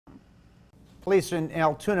Police in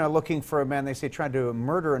Altoona are looking for a man they say tried to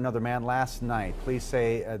murder another man last night. Police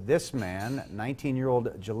say this man,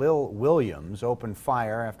 19-year-old Jalil Williams, opened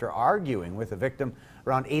fire after arguing with the victim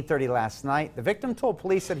around 8:30 last night. The victim told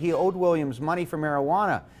police that he owed Williams money for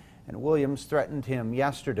marijuana, and Williams threatened him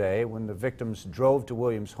yesterday when the victims drove to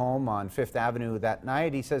Williams' home on 5th Avenue that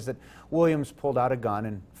night. He says that Williams pulled out a gun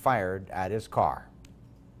and fired at his car.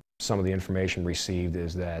 Some of the information received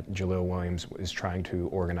is that Jalil Williams is trying to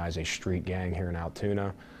organize a street gang here in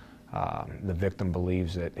Altoona. The victim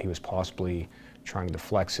believes that he was possibly trying to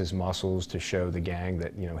flex his muscles to show the gang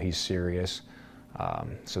that, he's serious.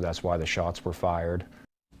 So that's why the shots were fired.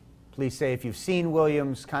 Police say if you've seen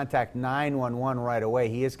Williams, contact 911 right away.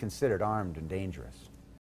 He is considered armed and dangerous.